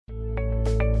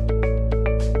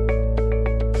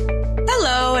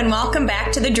and welcome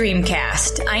back to the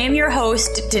Dreamcast. I am your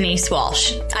host, Denise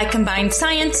Walsh. I combine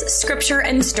science, scripture,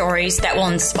 and stories that will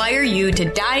inspire you to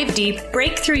dive deep,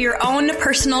 break through your own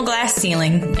personal glass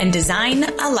ceiling, and design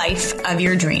a life of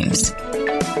your dreams.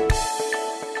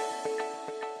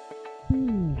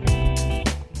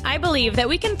 I believe that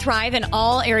we can thrive in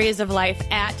all areas of life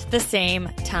at the same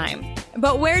time.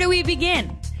 But where do we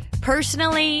begin?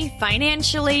 Personally,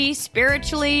 financially,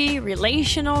 spiritually,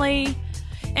 relationally?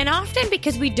 And often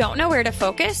because we don't know where to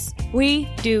focus, we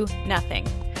do nothing.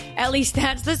 At least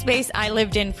that's the space I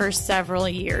lived in for several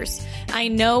years. I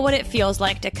know what it feels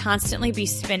like to constantly be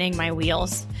spinning my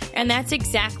wheels. And that's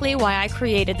exactly why I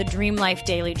created the Dream Life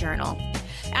Daily Journal.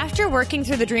 After working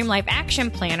through the Dream Life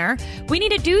Action Planner, we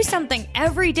need to do something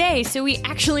every day so we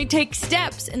actually take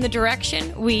steps in the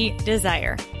direction we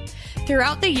desire.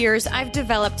 Throughout the years, I've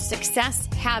developed success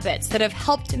habits that have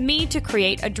helped me to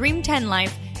create a Dream 10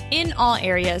 life in all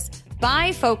areas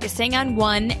by focusing on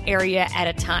one area at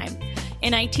a time.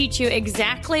 And I teach you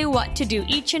exactly what to do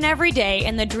each and every day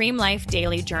in the Dream Life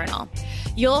Daily Journal.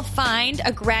 You'll find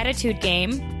a gratitude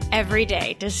game every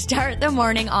day to start the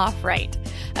morning off right,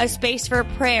 a space for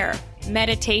prayer,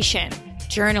 meditation,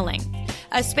 journaling,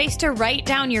 a space to write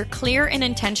down your clear and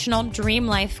intentional dream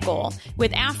life goal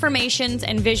with affirmations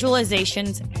and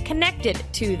visualizations connected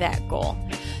to that goal.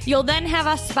 You'll then have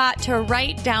a spot to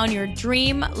write down your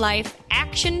dream life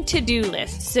action to-do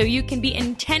list so you can be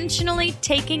intentionally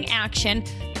taking action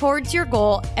towards your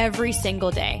goal every single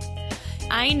day.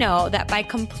 I know that by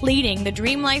completing the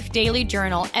Dream Life Daily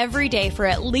Journal every day for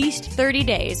at least 30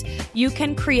 days, you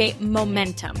can create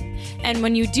momentum. And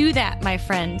when you do that, my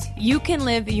friends, you can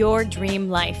live your dream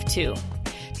life too.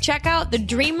 Check out the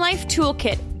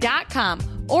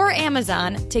dreamlifetoolkit.com or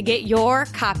Amazon to get your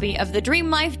copy of the Dream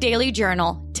Life Daily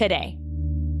Journal today.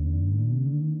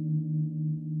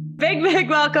 Big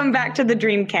welcome back to the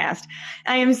Dreamcast.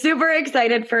 I am super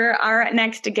excited for our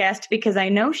next guest because I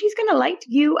know she's going to light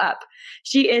you up.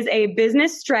 She is a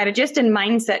business strategist and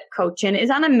mindset coach and is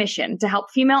on a mission to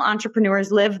help female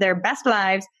entrepreneurs live their best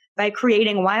lives by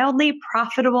creating wildly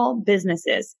profitable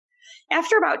businesses.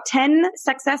 After about 10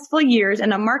 successful years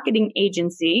in a marketing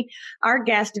agency, our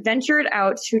guest ventured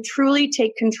out to truly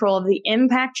take control of the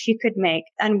impact she could make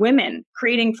on women,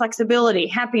 creating flexibility,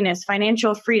 happiness,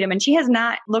 financial freedom, and she has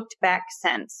not looked back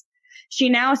since. She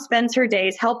now spends her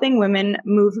days helping women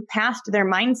move past their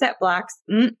mindset blocks.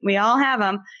 We all have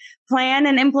them. Plan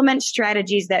and implement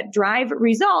strategies that drive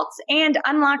results and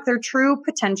unlock their true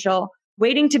potential,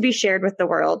 waiting to be shared with the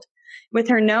world. With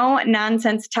her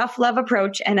no-nonsense, tough love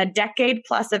approach and a decade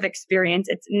plus of experience,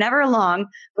 it's never long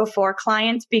before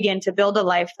clients begin to build a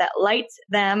life that lights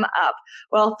them up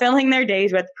while filling their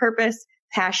days with purpose,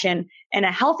 passion, and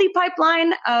a healthy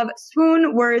pipeline of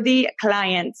swoon-worthy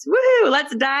clients. Woohoo!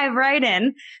 Let's dive right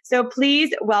in. So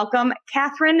please welcome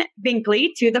Catherine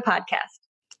Binkley to the podcast.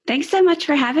 Thanks so much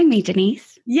for having me,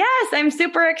 Denise. Yes, I'm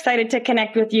super excited to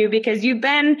connect with you because you've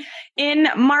been in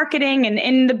marketing and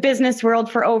in the business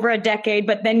world for over a decade,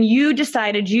 but then you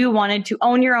decided you wanted to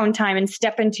own your own time and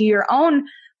step into your own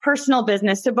personal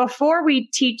business. So before we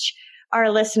teach our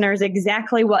listeners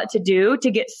exactly what to do to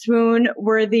get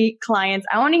swoon-worthy clients,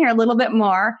 I want to hear a little bit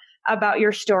more about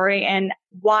your story and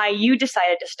why you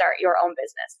decided to start your own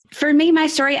business. For me, my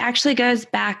story actually goes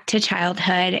back to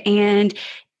childhood, and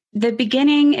the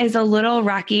beginning is a little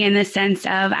rocky in the sense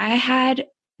of I had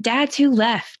dads who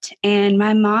left, and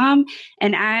my mom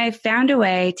and I found a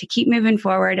way to keep moving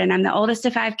forward. And I'm the oldest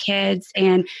of 5 kids,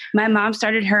 and my mom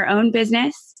started her own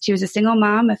business. She was a single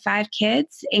mom of 5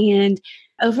 kids. And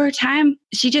over time,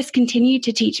 she just continued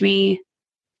to teach me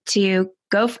to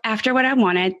go after what I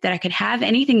wanted, that I could have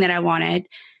anything that I wanted,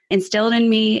 instilled in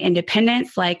me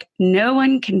independence like no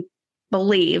one can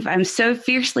believe. I'm so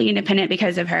fiercely independent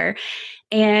because of her.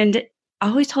 And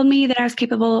always told me that I was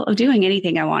capable of doing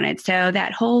anything I wanted. So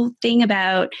that whole thing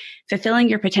about fulfilling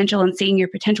your potential and seeing your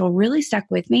potential really stuck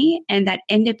with me. And that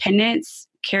independence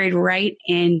carried right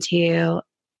into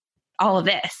all of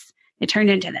this. It turned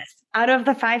into this. Out of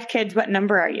the 5 kids, what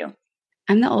number are you?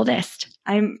 I'm the oldest.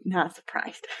 I'm not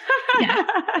surprised. Yeah.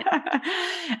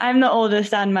 I'm the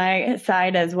oldest on my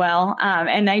side as well.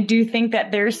 And I do think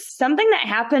that there's something that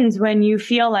happens when you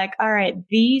feel like, all right,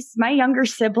 my younger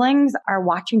siblings are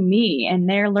watching me and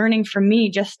they're learning from me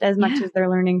just as much as they're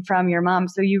learning from your mom.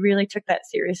 So you really took that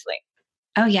seriously.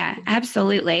 Oh, yeah,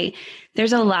 absolutely.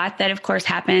 There's a lot that, of course,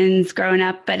 happens growing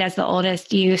up. But as the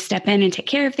oldest, you step in and take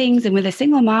care of things. And with a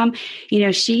single mom,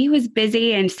 she was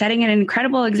busy and setting an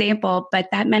incredible example. But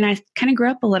that meant I kind of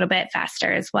grew up a little bit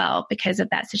faster as well because of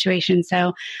that situation.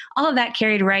 So all of that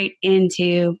carried right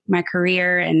into my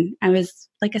career. And I was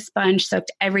like a sponge,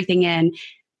 soaked everything in.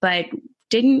 but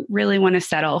didn't really want to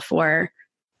settle for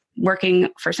working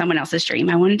for someone else's dream.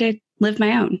 I wanted to live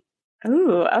my own.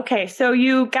 Ooh, okay. So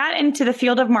you got into the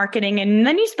field of marketing and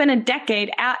then you spent a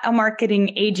decade at a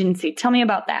marketing agency. Tell me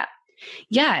about that.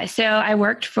 Yeah. So I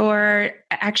worked for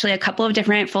actually a couple of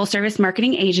different full service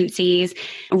marketing agencies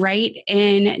right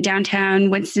in downtown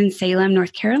Winston-Salem,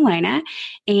 North Carolina,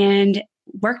 and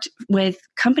worked with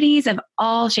companies of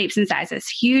all shapes and sizes,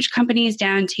 huge companies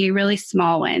down to really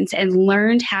small ones, and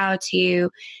learned how to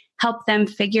help them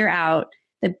figure out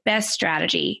the best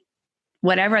strategy,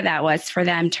 whatever that was, for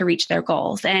them to reach their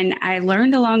goals. And I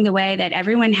learned along the way that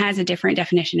everyone has a different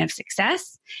definition of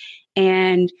success.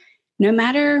 And no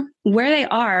matter where they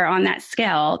are on that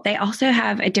scale, they also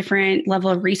have a different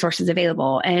level of resources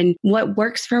available. And what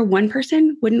works for one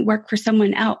person wouldn't work for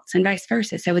someone else, and vice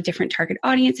versa. So with different target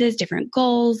audiences, different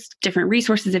goals, different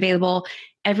resources available,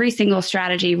 every single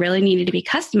strategy really needed to be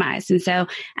customized. And so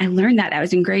I learned that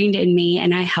was ingrained in me,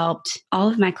 and I helped all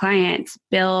of my clients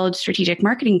build strategic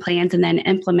marketing plans and then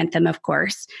implement them, of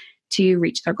course, to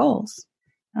reach their goals.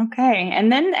 Okay.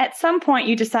 And then at some point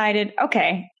you decided,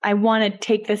 okay, I want to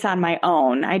take this on my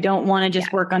own. I don't want to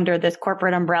just work under this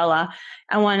corporate umbrella.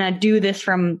 I want to do this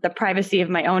from the privacy of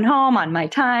my own home on my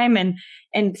time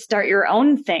and start your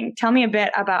own thing. Tell me a bit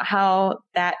about how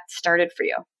that started for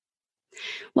you.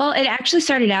 Well, it actually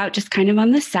started out just kind of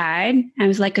on the side. I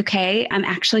was like, okay, I'm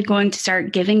actually going to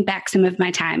start giving back some of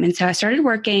my time. And so I started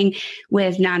working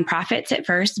with nonprofits at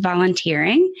first,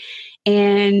 volunteering,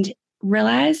 and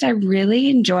realized I really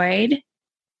enjoyed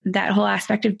that whole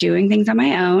aspect of doing things on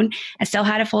my own. I still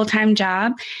had a full-time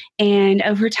job, and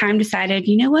over time decided,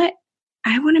 you know what?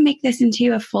 I want to make this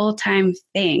into a full-time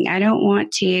thing. I don't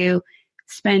want to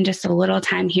spend just a little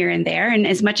time here and there. And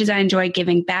as much as I enjoy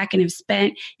giving back and have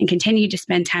spent and continue to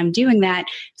spend time doing that,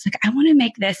 it's like, I want to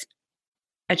make this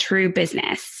a true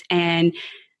business. And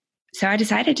so I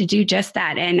decided to do just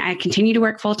that. And I continued to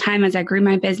work full-time as I grew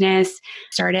my business,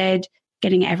 started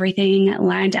getting everything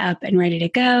lined up and ready to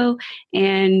go.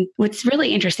 And what's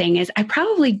really interesting is I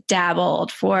probably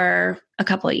dabbled for a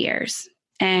couple of years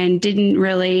and didn't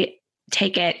really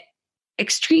take it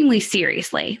extremely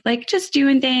seriously, like just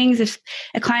doing things. If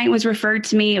a client was referred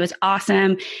to me, it was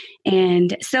awesome,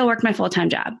 and still worked my full-time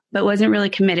job, but wasn't really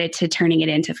committed to turning it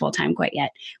into full-time quite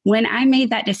yet. When I made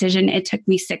that decision, it took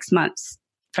me 6 months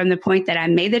from the point that I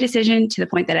made the decision to the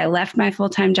point that I left my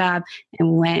full-time job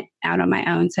and went out on my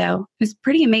own. So it was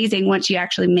pretty amazing once you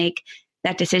actually make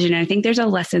that decision. And I think there's a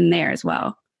lesson there as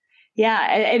well.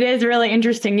 Yeah, it is really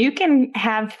interesting. You can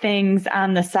have things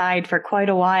on the side for quite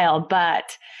a while,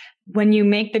 but when you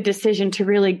make the decision to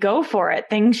really go for it,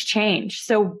 things change.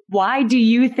 So why do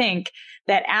you think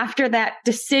that after that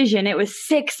decision, it was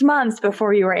 6 months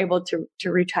before you were able to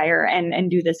retire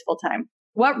and do this full time?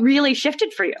 What really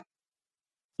shifted for you?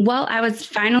 Well, I was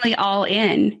finally all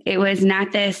in. It was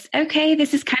not this, okay,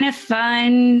 this is kind of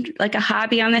fun, like a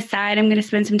hobby on the side. I'm going to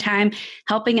spend some time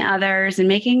helping others and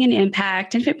making an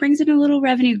impact. And if it brings in a little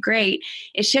revenue, great.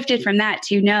 It shifted from that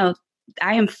to, no,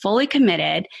 I am fully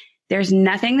committed. There's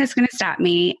nothing that's going to stop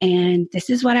me. And this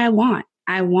is what I want.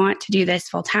 I want to do this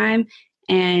full time,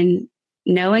 and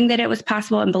knowing that it was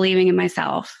possible and believing in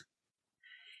myself.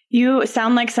 You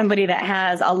sound like somebody that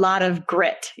has a lot of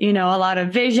grit, a lot of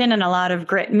vision and a lot of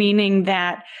grit, meaning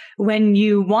that when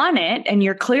you want it and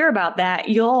you're clear about that,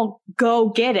 you'll go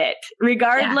get it,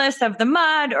 regardless of the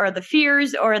mud or the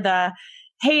fears or the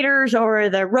haters or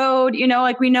the road.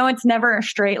 We know it's never a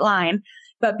straight line,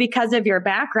 but because of your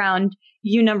background,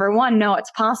 you, number one, know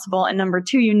it's possible. And number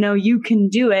two, you can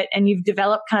do it. And you've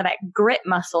developed kind of that grit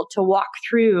muscle to walk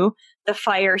through the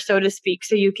fire, so to speak,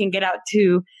 so you can get out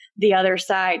to the other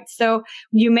side. So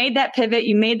you made that pivot,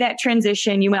 you made that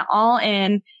transition, you went all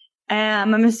in.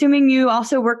 I'm assuming you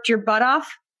also worked your butt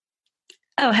off.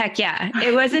 Oh, heck yeah.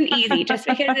 It wasn't easy. Just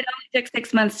because it only took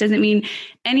 6 months doesn't mean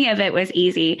any of it was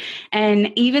easy.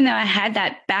 And even though I had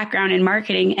that background in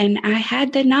marketing and I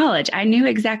had the knowledge, I knew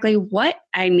exactly what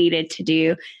I needed to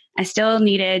do, I still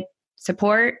needed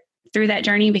support through that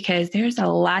journey because there's a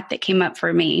lot that came up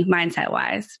for me mindset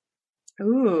wise.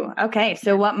 Ooh, okay.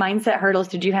 So what mindset hurdles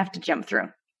did you have to jump through?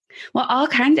 Well, all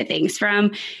kinds of things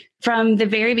from the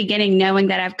very beginning, knowing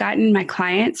that I've gotten my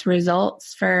clients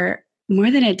results for more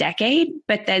than a decade,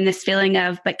 but then this feeling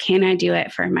of, but can I do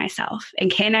it for myself? And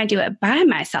can I do it by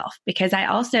myself? Because I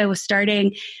also was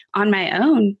starting on my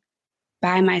own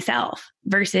by myself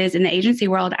versus in the agency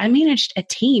world, I managed a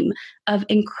team of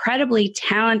incredibly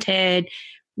talented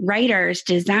writers,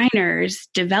 designers,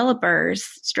 developers,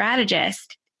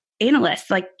 strategists, analysts,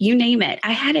 like you name it.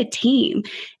 I had a team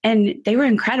and they were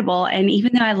incredible. And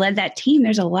even though I led that team,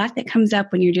 there's a lot that comes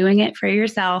up when you're doing it for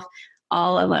yourself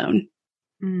all alone.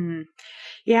 Mm.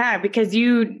 Yeah, because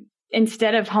you,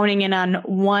 instead of honing in on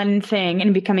one thing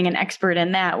and becoming an expert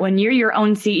in that, when you're your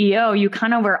own CEO, you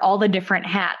kind of wear all the different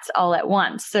hats all at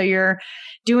once. So you're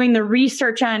doing the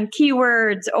research on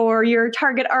keywords or your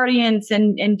target audience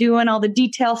and doing all the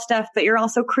detail stuff, but you're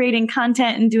also creating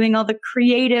content and doing all the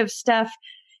creative stuff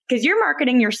because you're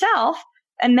marketing yourself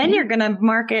and then you're going to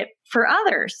market for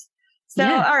others. So,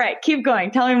 all right, keep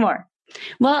going. Tell me more.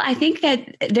 Well, I think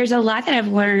that there's a lot that I've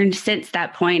learned since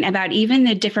that point about even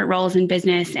the different roles in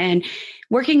business and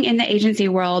working in the agency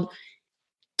world.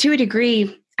 To a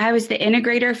degree, I was the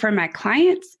integrator for my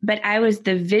clients, but I was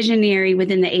the visionary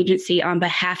within the agency on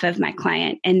behalf of my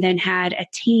client and then had a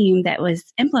team that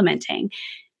was implementing.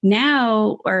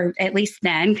 Now, or at least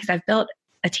then, because I've built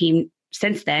a team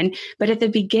since then, but at the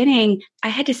beginning, I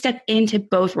had to step into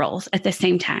both roles at the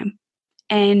same time.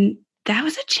 And that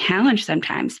was a challenge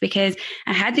sometimes because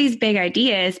I had these big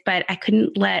ideas, but I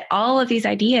couldn't let all of these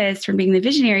ideas from being the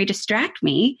visionary distract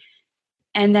me.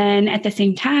 And then at the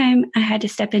same time, I had to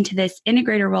step into this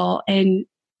integrator role and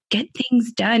get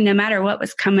things done no matter what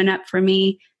was coming up for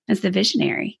me as the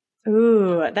visionary.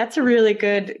 Ooh, that's a really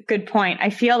good point. I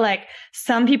feel like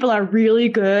some people are really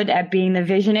good at being the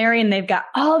visionary and they've got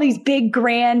all these big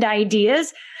grand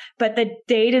ideas, but the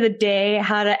day to the day,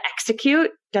 how to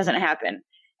execute doesn't happen.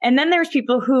 And then there's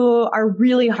people who are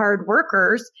really hard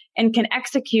workers and can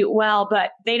execute well,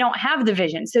 but they don't have the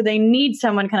vision. So they need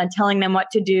someone kind of telling them what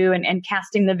to do and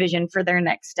casting the vision for their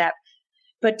next step.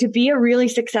 But to be a really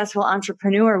successful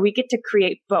entrepreneur, we get to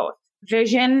create both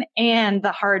vision and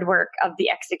the hard work of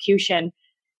the execution,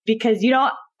 because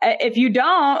if you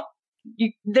don't,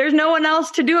 there's no one else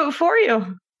to do it for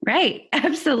you. Right.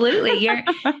 Absolutely.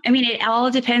 It all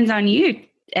depends on you,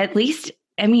 at least.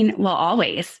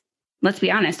 Always. Let's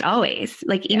be honest, always.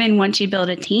 Like even once you build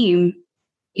a team,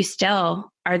 you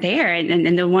still are there.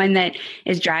 And the one that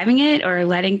is driving it or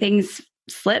letting things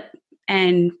slip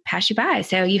and pass you by.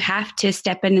 So you have to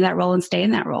step into that role and stay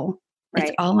in that role. Right.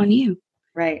 It's all on you.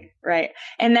 Right.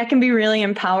 And that can be really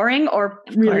empowering or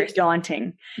really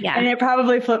daunting. Yeah. And it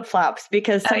probably flip-flops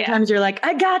because sometimes you're like,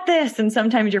 I got this. And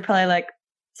sometimes you're probably like,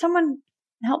 someone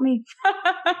help me.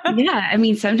 Yeah.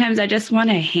 Sometimes I just want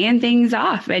to hand things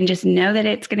off and just know that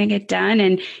it's going to get done.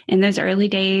 And in those early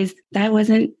days, that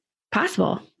wasn't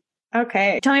possible.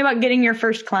 Okay. Tell me about getting your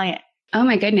first client. Oh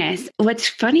my goodness. What's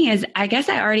funny is I guess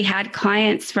I already had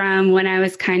clients from when I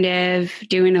was kind of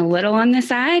doing a little on the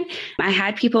side. I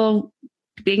had people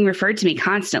being referred to me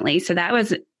constantly. So that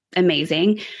was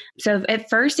amazing. So at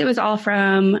first it was all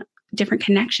from different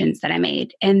connections that I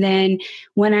made. And then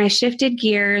when I shifted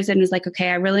gears and was like, okay,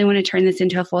 I really want to turn this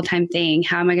into a full-time thing.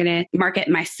 How am I going to market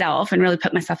myself and really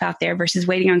put myself out there versus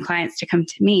waiting on clients to come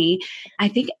to me? I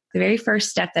think the very first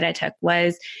step that I took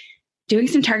was doing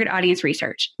some target audience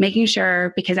research, making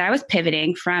sure, because I was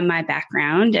pivoting from my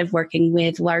background of working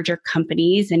with larger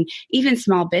companies and even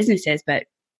small businesses, but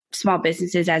small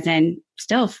businesses as in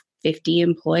still 50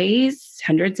 employees,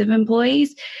 hundreds of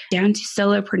employees, down to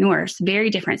solopreneurs, very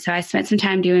different. So I spent some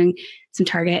time doing some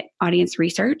target audience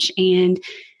research, and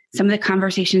some of the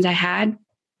conversations I had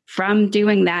from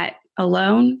doing that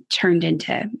alone turned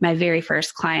into my very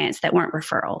first clients that weren't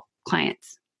referral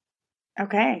clients.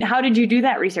 Okay. How did you do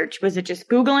that research? Was it just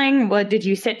Googling? What did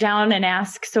you sit down and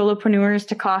ask solopreneurs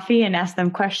to coffee and ask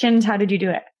them questions? How did you do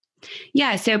it?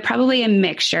 Yeah. So probably a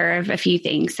mixture of a few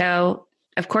things. So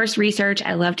of course, research.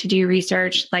 I love to do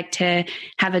research, like to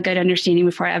have a good understanding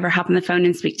before I ever hop on the phone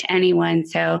and speak to anyone.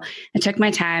 So I took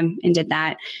my time and did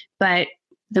that. But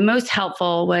the most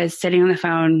helpful was sitting on the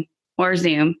phone or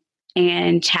Zoom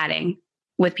and chatting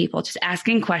with people, just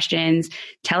asking questions,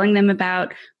 telling them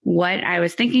about what I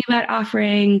was thinking about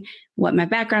offering, what my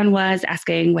background was,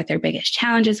 asking what their biggest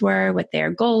challenges were, what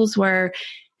their goals were,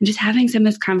 and just having some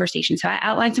of this conversation. So I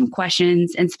outlined some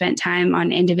questions and spent time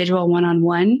on individual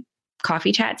one-on-one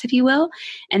coffee chats, if you will.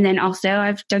 And then also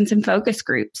I've done some focus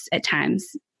groups at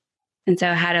times. And so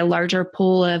I had a larger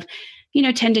pool of,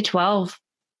 10 to 12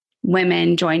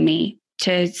 women join me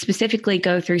to specifically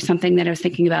go through something that I was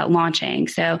thinking about launching.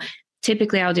 So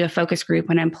typically I'll do a focus group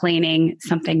when I'm planning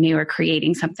something new or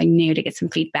creating something new to get some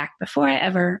feedback before I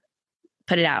ever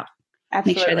put it out.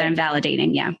 Absolutely. Make sure that I'm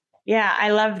validating. Yeah. Yeah, I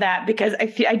love that because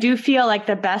I do feel like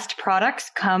the best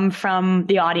products come from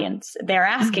the audience. They're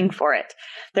asking for it.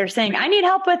 They're saying, I need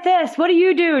help with this. What do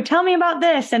you do? Tell me about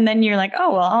this. And then you're like,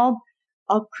 oh, well,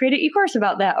 I'll create an e-course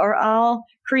about that. Or I'll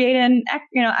create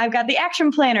I've got the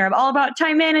action planner all about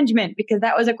time management, because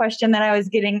that was a question that I was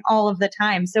getting all of the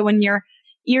time. So when your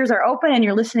ears are open and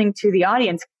you're listening to the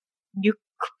audience,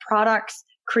 products,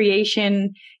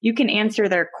 creation, you can answer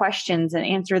their questions and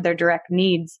answer their direct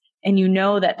needs and you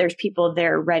know that there's people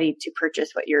there ready to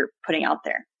purchase what you're putting out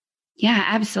there. Yeah,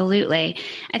 absolutely.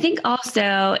 I think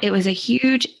also it was a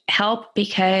huge help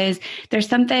because there's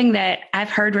something that I've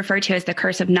heard referred to as the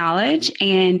curse of knowledge.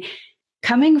 And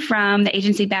coming from the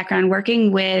agency background,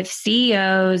 working with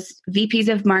CEOs, VPs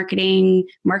of marketing,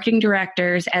 marketing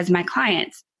directors as my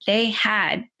clients, they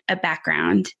had a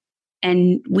background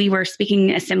and we were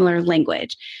speaking a similar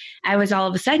language. I was all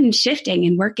of a sudden shifting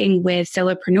and working with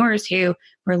solopreneurs who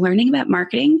were learning about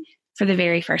marketing for the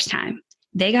very first time.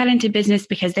 They got into business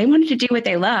because they wanted to do what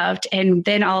they loved, and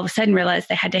then all of a sudden realized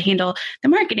they had to handle the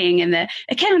marketing and the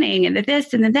accounting and the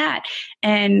this and the that.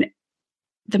 And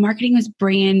the marketing was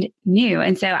brand new.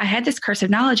 And so I had this curse of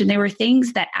knowledge, and there were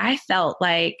things that I felt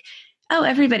like, oh,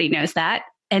 everybody knows that.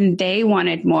 And they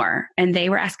wanted more. And they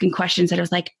were asking questions that I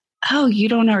was like, oh, you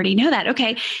don't already know that.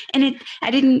 Okay. And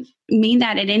I didn't mean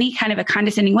that in any kind of a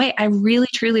condescending way. I really,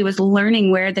 truly was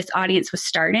learning where this audience was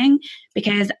starting,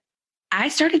 because I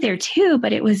started there too,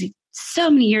 but it was so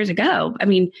many years ago. I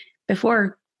mean,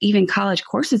 before even college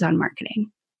courses on marketing.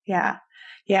 Yeah.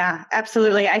 Yeah,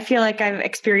 absolutely. I feel like I've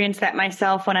experienced that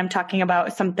myself when I'm talking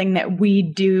about something that we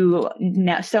do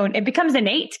now. So it becomes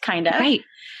innate, kind of. Right.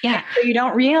 Yeah. So you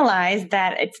don't realize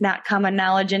that it's not common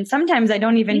knowledge. And sometimes I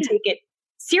don't even take it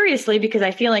seriously because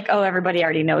I feel like, oh, everybody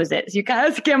already knows it. So you kind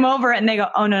of skim over it and they go,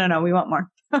 oh, no, we want more.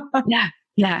 Yeah.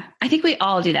 Yeah. I think we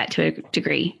all do that to a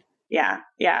degree. Yeah.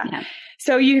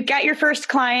 So you got your first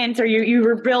client, or you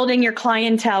were building your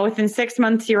clientele. Within 6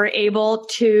 months, you were able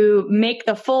to make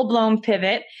the full blown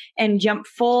pivot and jump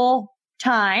full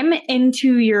time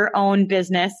into your own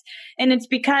business. And it's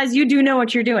because you do know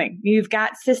what you're doing. You've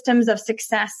got systems of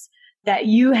success that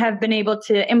you have been able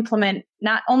to implement,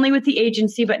 not only with the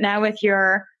agency, but now with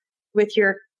your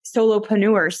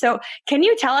solopreneurs. So can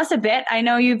you tell us a bit? I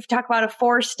know you've talked about a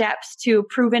 4 steps to a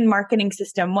proven marketing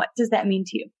system. What does that mean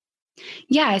to you?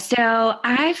 Yeah. So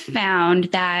I've found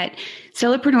that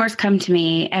solopreneurs come to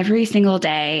me every single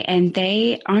day and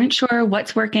they aren't sure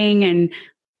what's working and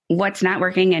what's not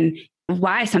working and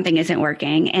why something isn't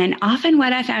working. And often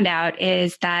what I found out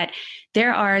is that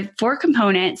there are 4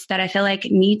 components that I feel like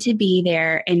need to be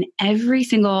there in every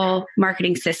single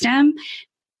marketing system,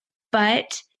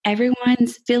 but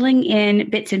everyone's filling in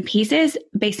bits and pieces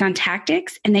based on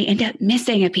tactics, and they end up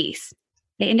missing a piece.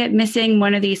 They end up missing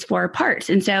one of these 4 parts.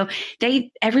 And so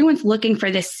everyone's looking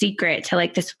for this secret to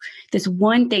like this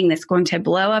one thing that's going to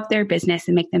blow up their business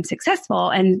and make them successful.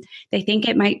 And they think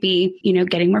it might be,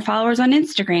 getting more followers on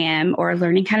Instagram or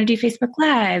learning how to do Facebook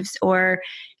Lives, or,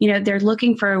 they're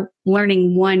looking for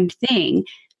learning one thing.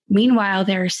 Meanwhile,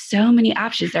 there are so many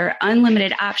options. There are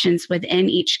unlimited options within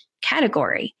each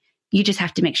category. You just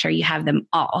have to make sure you have them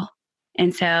all.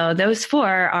 And so those 4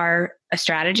 are a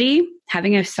strategy,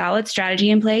 having a solid strategy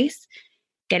in place,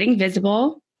 getting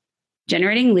visible,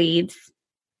 generating leads,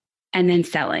 and then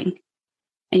selling.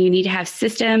 And you need to have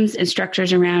systems and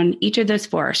structures around each of those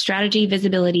 4: strategy,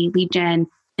 visibility, lead gen,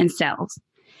 and sales.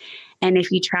 And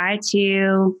if you try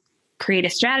to create a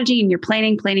strategy and you're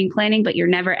planning, but you're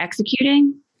never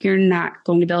executing, you're not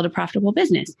going to build a profitable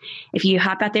business. If you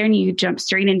hop out there and you jump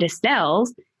straight into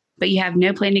sales, but you have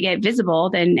no plan to get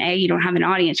visible, then A, you don't have an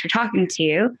audience you're talking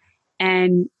to,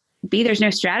 and B, there's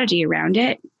no strategy around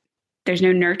it. There's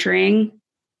no nurturing.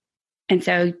 And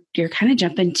so you're kind of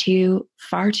jumping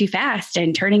far too fast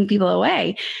and turning people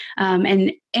away.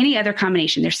 And any other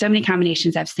combination, there's so many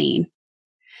combinations I've seen.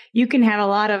 You can have a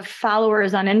lot of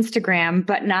followers on Instagram,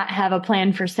 but not have a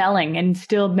plan for selling and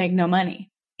still make no money.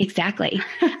 Exactly.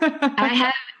 I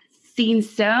have seen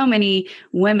so many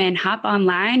women hop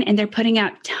online and they're putting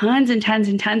out tons and tons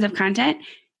and tons of content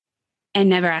and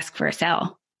never ask for a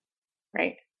sell.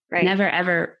 Right. Never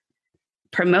ever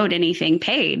promote anything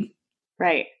paid.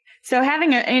 Right. So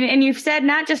having and you've said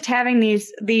not just having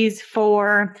these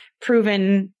 4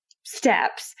 proven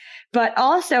steps, but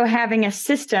also having a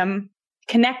system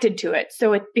connected to it.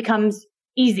 So it becomes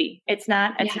easy. It's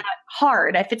not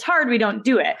hard. If it's hard, we don't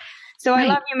do it. So I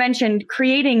love you mentioned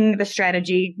creating the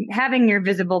strategy, having your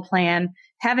visible plan,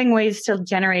 having ways to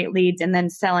generate leads, and then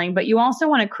selling. But you also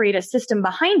want to create a system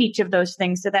behind each of those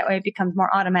things so that way it becomes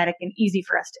more automatic and easy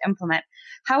for us to implement.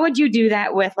 How would you do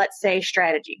that with, let's say,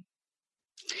 strategy?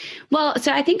 Well,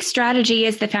 so I think strategy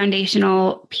is the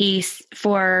foundational piece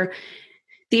for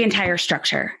the entire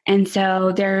structure. And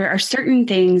so there are certain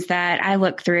things that I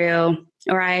look through,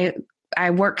 or I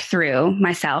work through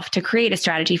myself to create a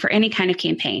strategy for any kind of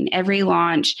campaign, every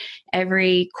launch,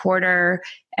 every quarter,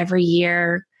 every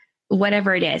year,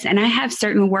 whatever it is. And I have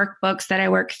certain workbooks that I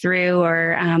work through,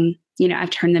 or, I've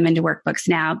turned them into workbooks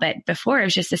now, but before it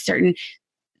was just a certain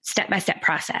step-by-step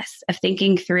process of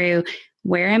thinking through,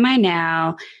 where am I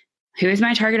now? who is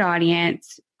my target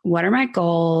audience? What are my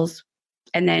goals?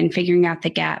 And then figuring out the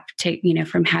gap to,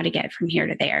 from how to get from here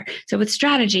to there. So with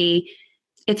strategy,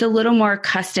 it's a little more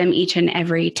custom each and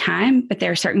every time, but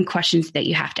there are certain questions that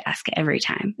you have to ask every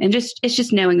time. And it's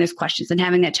just knowing those questions and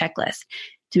having that checklist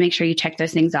to make sure you check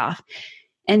those things off.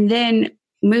 And then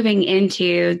moving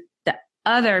into the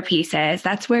other pieces,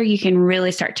 that's where you can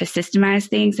really start to systemize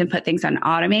things and put things on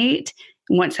automate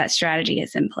once that strategy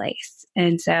is in place.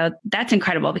 And so that's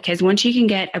incredible, because once you can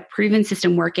get a proven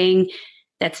system working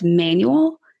that's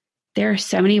manual, there are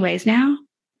so many ways now,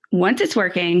 once it's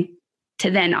working, to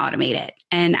then automate it.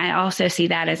 And I also see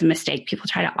that as a mistake. People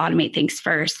try to automate things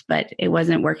first, but it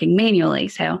wasn't working manually.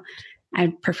 So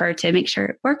I prefer to make sure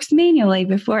it works manually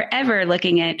before ever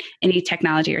looking at any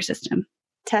technology or system.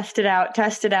 Test it out,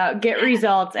 get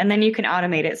results, and then you can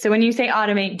automate it. So when you say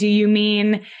automate, do you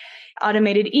mean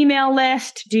automated email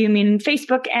list? Do you mean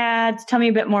Facebook ads? Tell me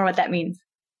a bit more what that means.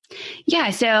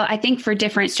 Yeah. So I think for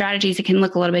different strategies, it can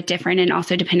look a little bit different, and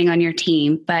also depending on your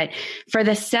team. But for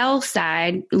the sell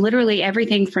side, literally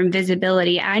everything from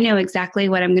visibility, I know exactly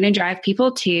what I'm going to drive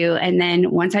people to. And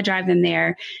then once I drive them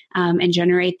there and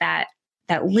generate that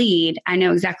lead, I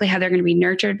know exactly how they're going to be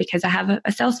nurtured, because I have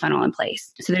a sales funnel in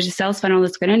place. So there's a sales funnel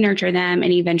that's going to nurture them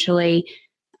and eventually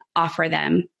offer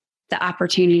them the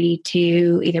opportunity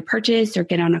to either purchase or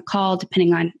get on a call,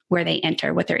 depending on where they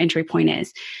enter, what their entry point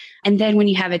is. And then when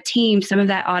you have a team, some of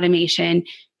that automation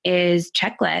is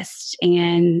checklists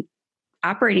and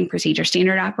operating procedures,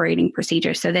 standard operating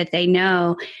procedures, so that they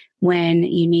know when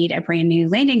you need a brand new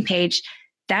landing page.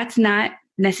 That's not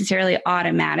necessarily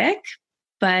automatic,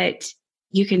 but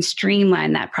you can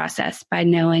streamline that process by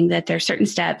knowing that there are certain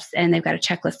steps and they've got a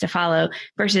checklist to follow,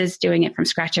 versus doing it from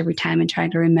scratch every time and trying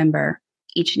to remember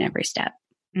each and every step.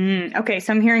 Okay.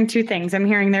 So I'm hearing two things. I'm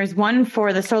hearing there's one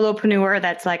for the solopreneur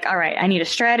that's like, all right, I need a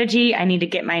strategy. I need to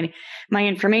get my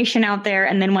information out there.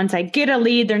 And then once I get a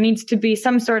lead, there needs to be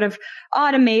some sort of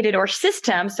automated or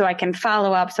system so I can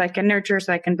follow up, so I can nurture,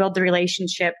 so I can build the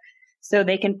relationship, so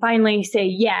they can finally say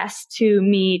yes to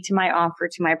me, to my offer,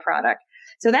 to my product.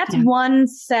 So that's one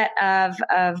set of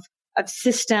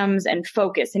systems and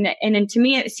focus. And to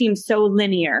me, it seems so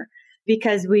linear,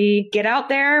 because we get out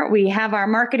there, we have our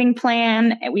marketing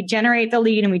plan, and we generate the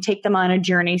lead, and we take them on a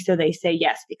journey. So they say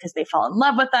yes, because they fall in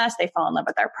love with us. They fall in love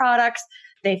with our products.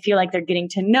 They feel like they're getting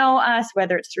to know us,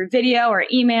 whether it's through video or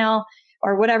email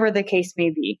or whatever the case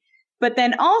may be. But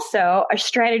then also a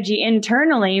strategy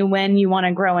internally when you want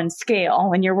to grow and scale,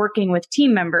 when you're working with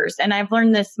team members. And I've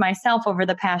learned this myself over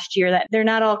the past year, that they're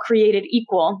not all created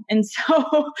equal. And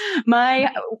so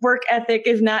my work ethic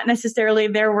is not necessarily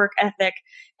their work ethic.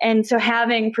 And so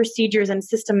having procedures and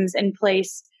systems in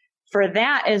place for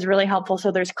that is really helpful.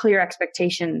 So there's clear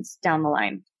expectations down the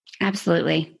line.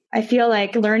 Absolutely. I feel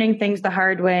like learning things the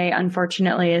hard way,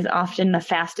 unfortunately, is often the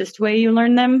fastest way you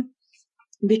learn them.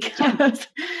 Because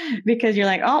you're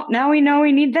like, oh, now we know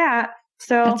we need that.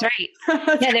 So that's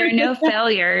right. Yeah, there are no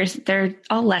failures. They're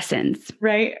all lessons.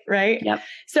 Right. Yep.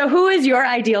 So who is your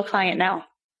ideal client now?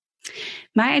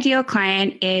 My ideal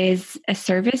client is a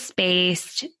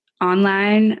service-based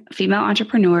online female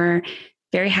entrepreneur,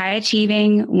 very high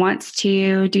achieving, wants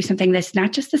to do something that's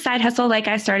not just a side hustle like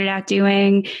I started out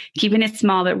doing, keeping it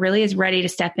small, but really is ready to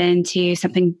step into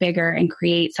something bigger and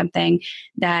create something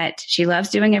that she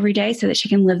loves doing every day, so that she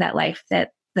can live that life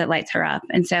that lights her up.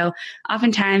 And so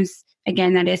oftentimes,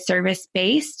 again, that is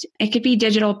service-based. It could be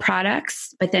digital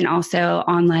products, but then also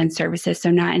online services. So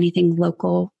not anything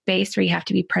local based where you have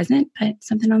to be present, but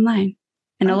something online.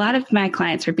 And a lot of my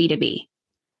clients are B2B.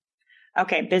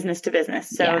 Okay, business to business.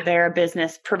 So they're a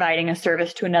business providing a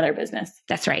service to another business.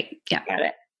 That's right. Yeah.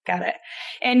 Got it.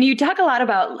 And you talk a lot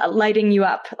about lighting you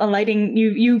up,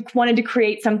 you wanted to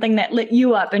create something that lit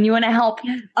you up, and you want to help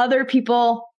other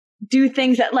people do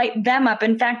things that light them up.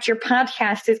 In fact, your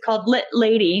podcast is called Lit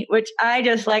Lady, which I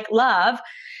just love.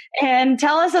 And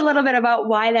tell us a little bit about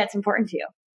why that's important to you.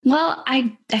 Well,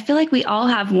 I feel like we all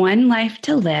have one life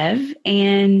to live,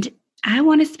 and I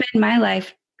want to spend my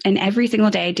life and every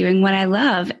single day doing what I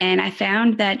love. And I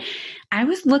found that I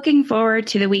was looking forward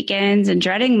to the weekends and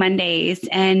dreading Mondays.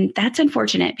 And that's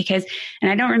unfortunate because,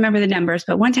 and I don't remember the numbers,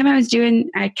 but one time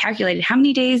I calculated how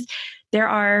many days there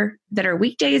are that are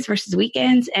weekdays versus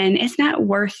weekends. And it's not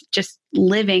worth just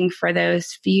living for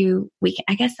those few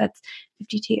I guess that's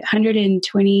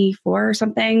 124 or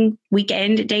something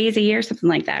weekend days a year, something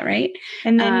like that. Right.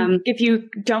 And then if you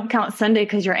don't count Sunday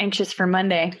because you're anxious for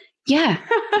Monday. Yeah,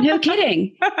 no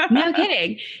kidding. No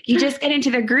kidding. You just get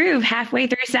into the groove halfway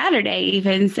through Saturday,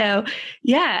 even. So,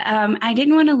 yeah, I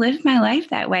didn't want to live my life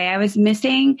that way. I was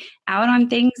missing out on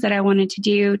things that I wanted to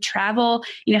do, travel,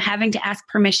 having to ask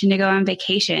permission to go on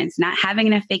vacations, not having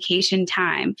enough vacation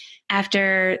time.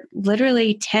 After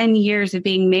literally 10 years of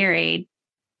being married,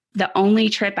 the only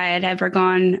trip I had ever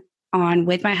gone on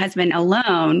with my husband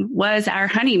alone was our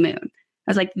honeymoon. I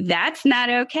was like, that's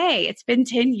not okay. It's been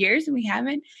 10 years and we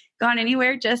haven't gone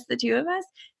anywhere, just the two of us.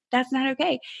 That's not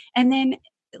okay. And then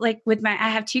I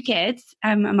have 2 kids.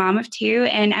 I'm a mom of 2,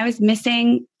 and I was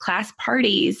missing class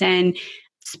parties and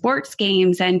sports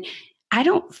games. And I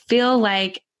don't feel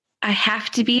like I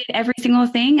have to be at every single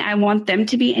thing. I want them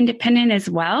to be independent as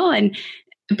well.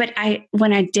 But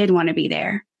when I did want to be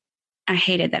there, I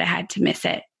hated that I had to miss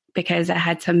it because I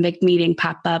had some big meeting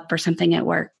pop up or something at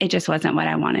work. It just wasn't what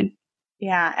I wanted.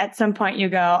 Yeah. At some point you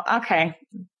go, okay,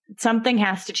 something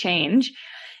has to change,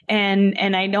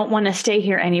 and I don't want to stay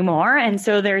here anymore. And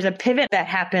so there's a pivot that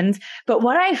happens. But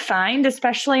what I find,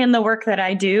 especially in the work that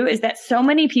I do, is that so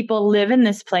many people live in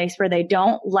this place where they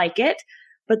don't like it,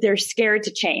 but they're scared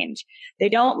to change. They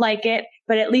don't like it,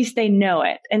 but at least they know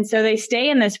it. And so they stay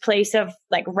in this place of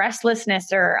like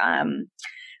restlessness or,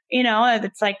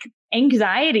 it's like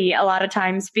anxiety a lot of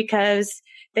times because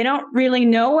they don't really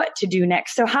know what to do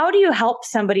next. So how do you help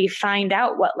somebody find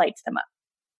out what lights them up?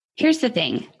 Here's the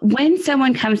thing. When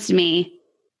someone comes to me,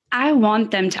 I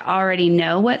want them to already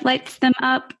know what lights them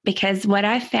up, because what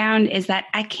I found is that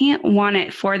I can't want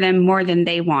it for them more than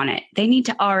they want it. They need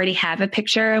to already have a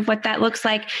picture of what that looks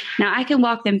like. Now, I can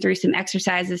walk them through some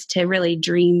exercises to really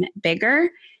dream bigger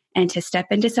and to step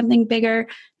into something bigger,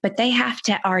 but they have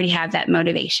to already have that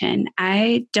motivation.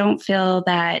 I don't feel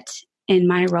that in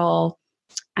my role,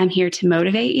 I'm here to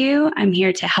motivate you. I'm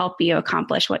here to help you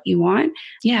accomplish what you want.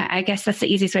 Yeah, I guess that's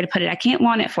the easiest way to put it. I can't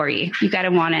want it for you. You got to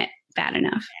want it bad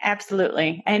enough.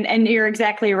 Absolutely. And you're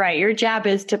exactly right. Your job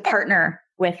is to partner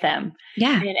with them.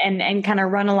 Yeah. And kind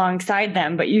of run alongside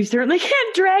them, but you certainly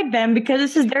can't drag them because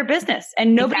this is their business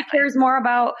and nobody cares more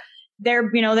about their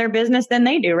business than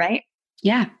they do, right?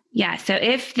 Yeah. Yeah. So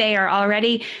if they are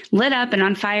already lit up and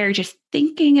on fire, just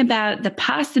thinking about the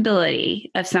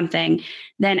possibility of something,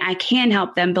 then I can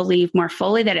help them believe more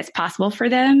fully that it's possible for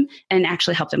them and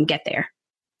actually help them get there.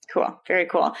 Cool. Very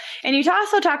cool. And you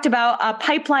also talked about a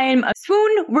pipeline of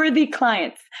swoon-worthy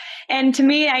clients. And to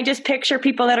me, I just picture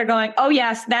people that are going, oh,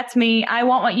 yes, that's me. I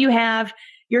want what you have.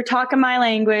 You're talking my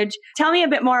language. Tell me a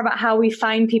bit more about how we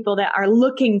find people that are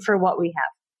looking for what we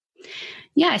have.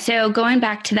 Yeah. So going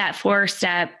back to that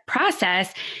 4-step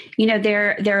process,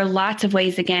 there are lots of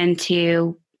ways, again,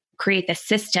 to create the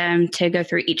system to go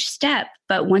through each step.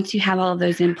 But once you have all of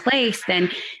those in place, then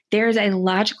there's a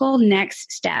logical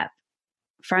next step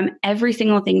from every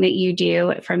single thing that you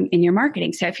do in your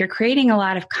marketing. So if you're creating a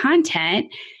lot of content,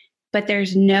 but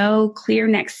there's no clear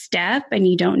next step and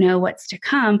you don't know what's to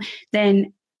come,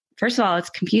 then first of all, it's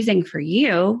confusing for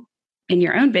you in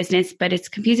your own business, but it's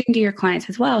confusing to your clients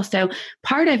as well. So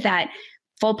part of that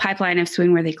full pipeline of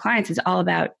swoon-worthy clients is all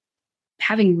about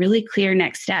having really clear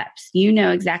next steps. You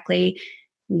know exactly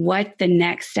what the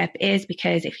next step is,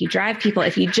 because if you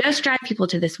just drive people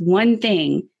to this one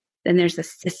thing, then there's a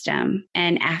system.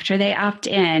 And after they opt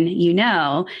in,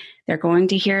 they're going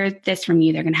to hear this from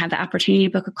you. They're going to have the opportunity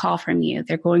to book a call from you.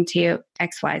 They're going to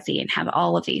XYZ and have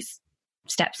all of these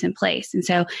steps in place. And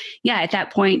so, yeah, at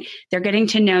that point, they're getting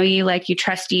to know you, like you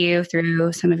trust you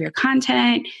through some of your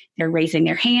content. They're raising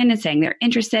their hand and saying they're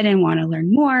interested and want to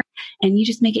learn more. And you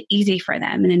just make it easy for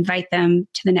them and invite them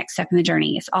to the next step in the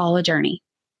journey. It's all a journey.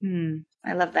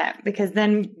 I love that, because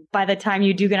then by the time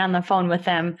you do get on the phone with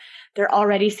them, they're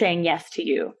already saying yes to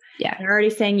you. Yeah. They're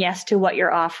already saying yes to what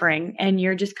you're offering, and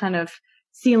you're just kind of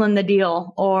sealing the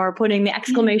deal or putting the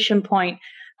exclamation point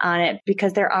on it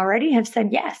because they already have said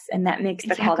yes. And that makes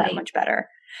the call that much better.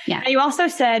 Yeah. Now, you also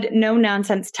said no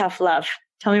nonsense, tough love.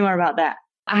 Tell me more about that.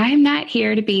 I'm not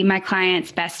here to be my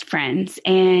clients' best friends.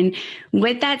 And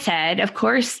with that said, of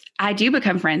course, I do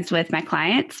become friends with my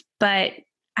clients, but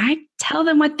I tell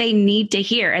them what they need to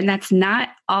hear. And that's not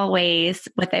always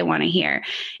what they want to hear.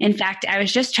 In fact, I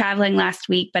was just traveling last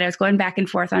week, but I was going back and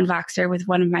forth on Voxer with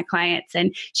one of my clients.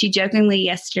 And she jokingly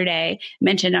yesterday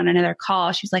mentioned on another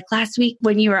call, she was like, last week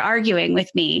when you were arguing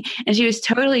with me, and she was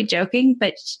totally joking.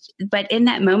 But in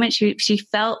that moment, she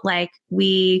felt like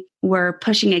we were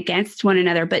pushing against one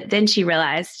another. But then she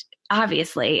realized,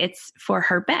 obviously, it's for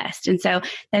her best. And so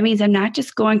that means I'm not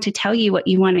just going to tell you what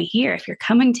you want to hear. If you're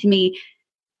coming to me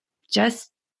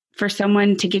just for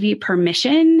someone to give you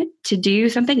permission to do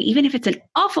something, even if it's an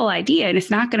awful idea and it's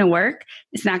not going to work,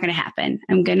 it's not going to happen.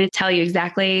 I'm going to tell you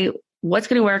exactly what's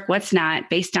going to work, what's not,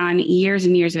 based on years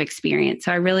and years of experience.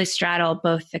 So I really straddle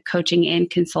both the coaching and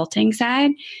consulting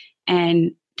side,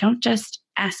 and don't just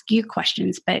ask you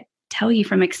questions, but tell you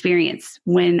from experience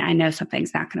when I know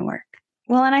something's not going to work.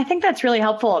 Well, and I think that's really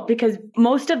helpful, because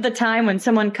most of the time when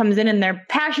someone comes in and they're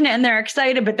passionate and they're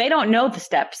excited, but they don't know the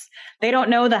steps, they don't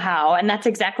know the how. And that's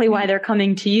exactly why they're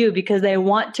coming to you, because they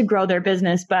want to grow their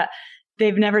business, but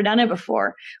they've never done it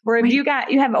before. Where if you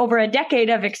have over a decade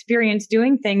of experience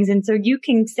doing things. And so you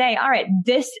can say, all right,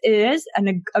 this is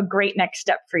a great next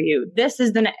step for you. This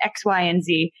is the X, Y, and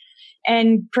Z.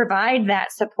 And provide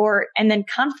that support and then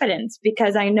confidence,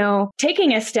 because I know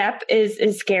taking a step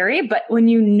is scary, but when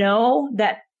you know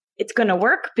that it's going to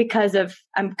work because of,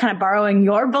 I'm kind of borrowing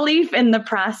your belief in the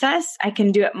process, I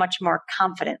can do it much more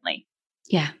confidently.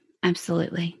 Yeah,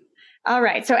 absolutely. All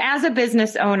right. So as a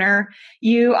business owner,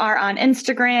 you are on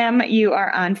Instagram, you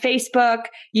are on Facebook,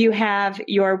 you have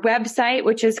your website,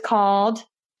 which is called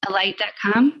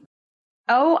Alyght.com.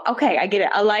 Oh, okay. I get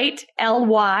it. Alyght,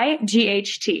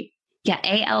 Lyght. Yeah,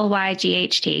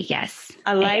 ALYGHT. Yes.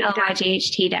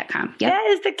 ALYGHT.com. Yep. That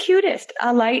is the cutest.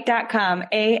 Alyght.com.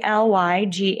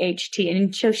 ALYGHT.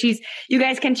 And so you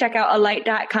guys can check out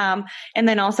Alyght.com, and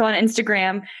then also on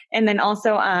Instagram, and then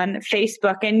also on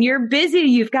Facebook. And you're busy.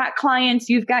 You've got clients.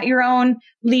 You've got your own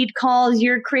lead calls.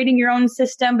 You're creating your own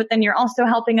system, but then you're also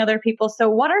helping other people. So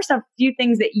what are some few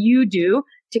things that you do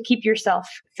to keep yourself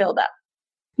filled up?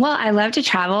 Well, I love to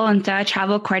travel. And so I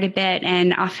travel quite a bit,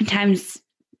 and oftentimes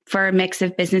for a mix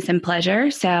of business and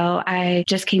pleasure. So I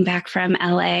just came back from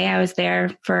LA. I was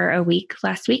there for a week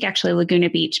last week, actually Laguna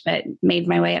Beach, but made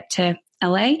my way up to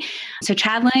LA. So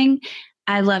traveling,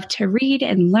 I love to read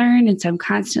and learn. And so I'm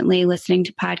constantly listening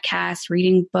to podcasts,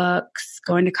 reading books,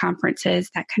 going to conferences,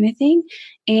 that kind of thing.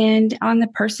 And on the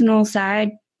personal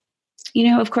side,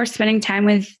 of course, spending time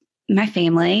with my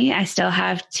family. I still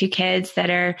have 2 kids that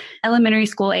are elementary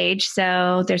school age.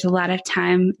 So there's a lot of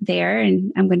time there,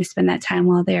 and I'm going to spend that time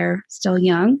while they're still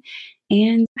young.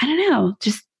 And I don't know,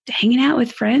 just hanging out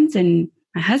with friends and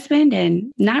my husband,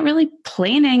 and not really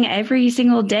planning every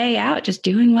single day out, just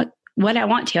doing what I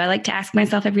want to. I like to ask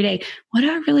myself every day, what do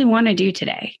I really want to do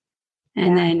today?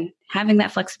 And then having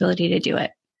that flexibility to do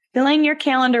it. Filling your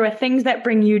calendar with things that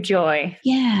bring you joy.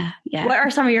 Yeah. What are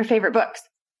some of your favorite books?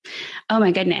 Oh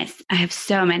my goodness. I have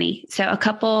so many. So a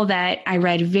couple that I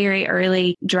read very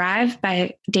early, Drive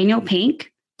by Daniel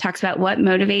Pink, talks about what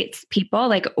motivates people,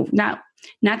 like not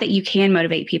that you can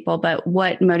motivate people, but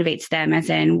what motivates them, as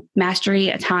in mastery,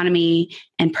 autonomy,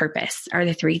 and purpose are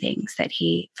the 3 things that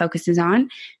he focuses on.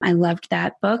 I loved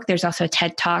that book. There's also a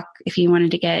TED Talk if you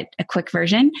wanted to get a quick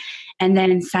version. And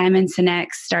then Simon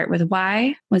Sinek's Start With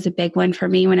Why was a big one for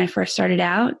me when I first started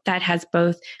out. That has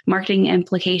both marketing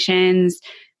implications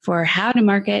for how to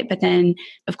market, but then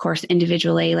of course,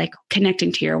 individually, like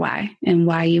connecting to your why and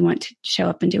why you want to show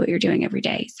up and do what you're doing every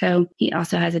day. So he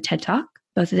also has a TED Talk.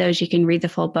 Both of those, you can read the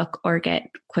full book or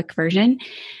get quick version.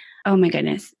 Oh my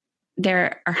goodness.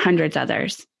 There are hundreds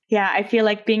others. Yeah, I feel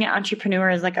like being an entrepreneur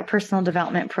is like a personal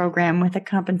development program with a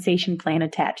compensation plan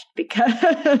attached,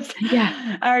 because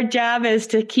our job is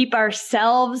to keep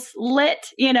ourselves lit,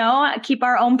 keep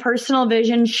our own personal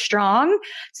vision strong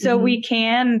so we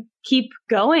can keep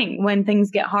going when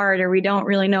things get hard, or we don't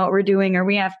really know what we're doing, or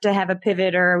we have to have a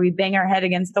pivot, or we bang our head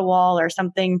against the wall, or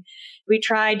something we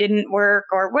tried didn't work,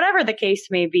 or whatever the case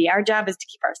may be. Our job is to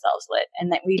keep ourselves lit,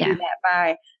 and that we do that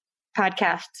by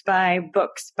podcasts, by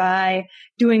books, by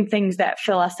doing things that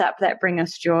fill us up, that bring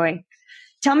us joy.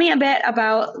 Tell me a bit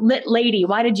about Lit Lady.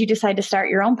 Why did you decide to start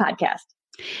your own podcast?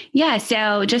 Yeah.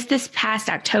 So just this past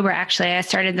October, actually, I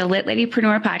started the Lit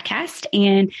Ladypreneur podcast,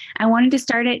 and I wanted to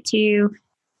start it to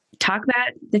talk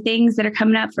about the things that are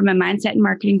coming up from a mindset and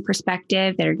marketing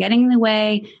perspective that are getting in the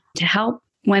way, to help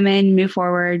women move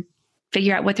forward,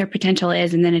 figure out what their potential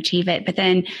is, and then achieve it. But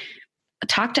then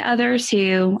talk to others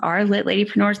who are lit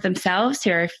ladypreneurs themselves,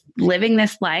 who are living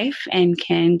this life and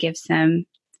can give some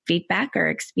feedback or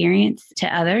experience to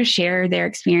others, share their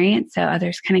experience so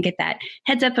others kind of get that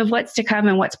heads up of what's to come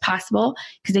and what's possible.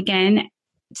 Because again,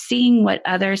 seeing what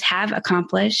others have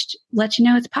accomplished lets you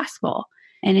know it's possible.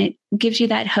 And it gives you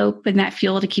that hope and that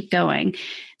fuel to keep going.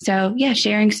 So yeah,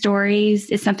 sharing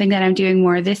stories is something that I'm doing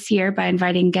more this year by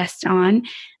inviting guests on,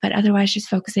 but otherwise just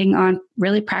focusing on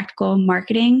really practical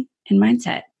marketing and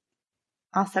mindset.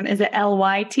 Awesome. Is it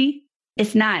LYT?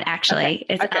 It's not actually.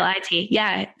 It's LIT.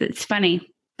 Yeah, it's funny,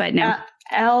 but no.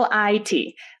 LIT.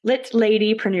 Lit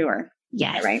Ladypreneur.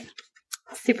 Yes. Right.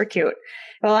 Super cute.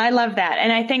 Well, I love that.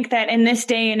 And I think that in this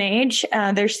day and age,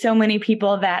 there's so many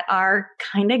people that are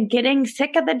kind of getting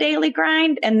sick of the daily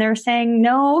grind, and they're saying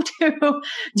no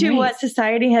to what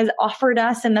society has offered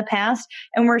us in the past.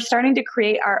 And we're starting to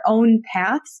create our own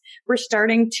paths. We're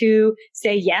starting to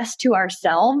say yes to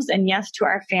ourselves and yes to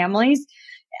our families.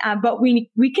 But we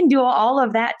can do all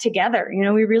of that together. You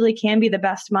know, we really can be the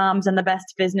best moms and the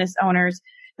best business owners,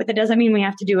 but that doesn't mean we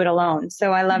have to do it alone.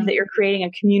 So I love that you're creating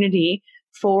a community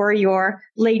for your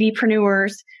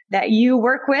ladypreneurs that you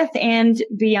work with and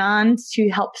beyond to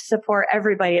help support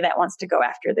everybody that wants to go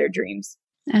after their dreams.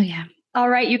 Oh, yeah. All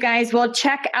right, you guys. Well,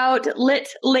 check out Lit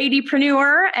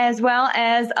Ladypreneur as well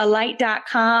as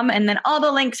alight.com. And then all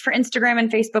the links for Instagram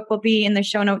and Facebook will be in the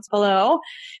show notes below.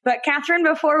 But Catherine,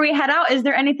 before we head out, is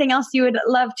there anything else you would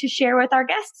love to share with our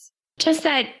guests? Just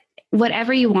that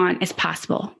whatever you want is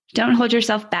possible. Don't hold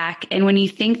yourself back. And when you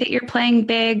think that you're playing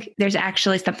big, there's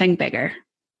actually something bigger.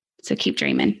 So keep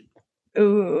dreaming.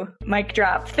 Ooh, mic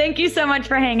drop. Thank you so much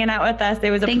for hanging out with us.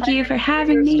 It was a pleasure. Thank you for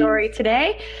having me. Story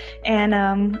today.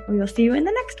 And we will see you in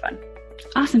the next one.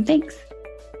 Awesome. Thanks.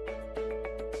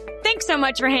 Thanks so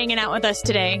much for hanging out with us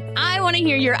today. I want to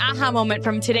hear your aha moment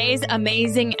from today's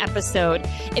amazing episode.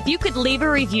 If you could leave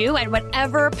a review at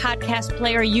whatever podcast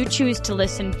player you choose to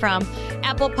listen from,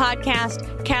 Apple Podcast,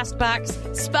 Castbox,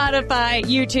 Spotify,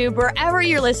 YouTube, wherever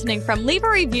you're listening from, leave a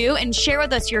review and share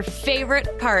with us your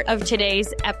favorite part of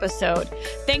today's episode.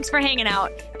 Thanks for hanging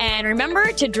out, and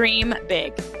remember to dream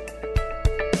big.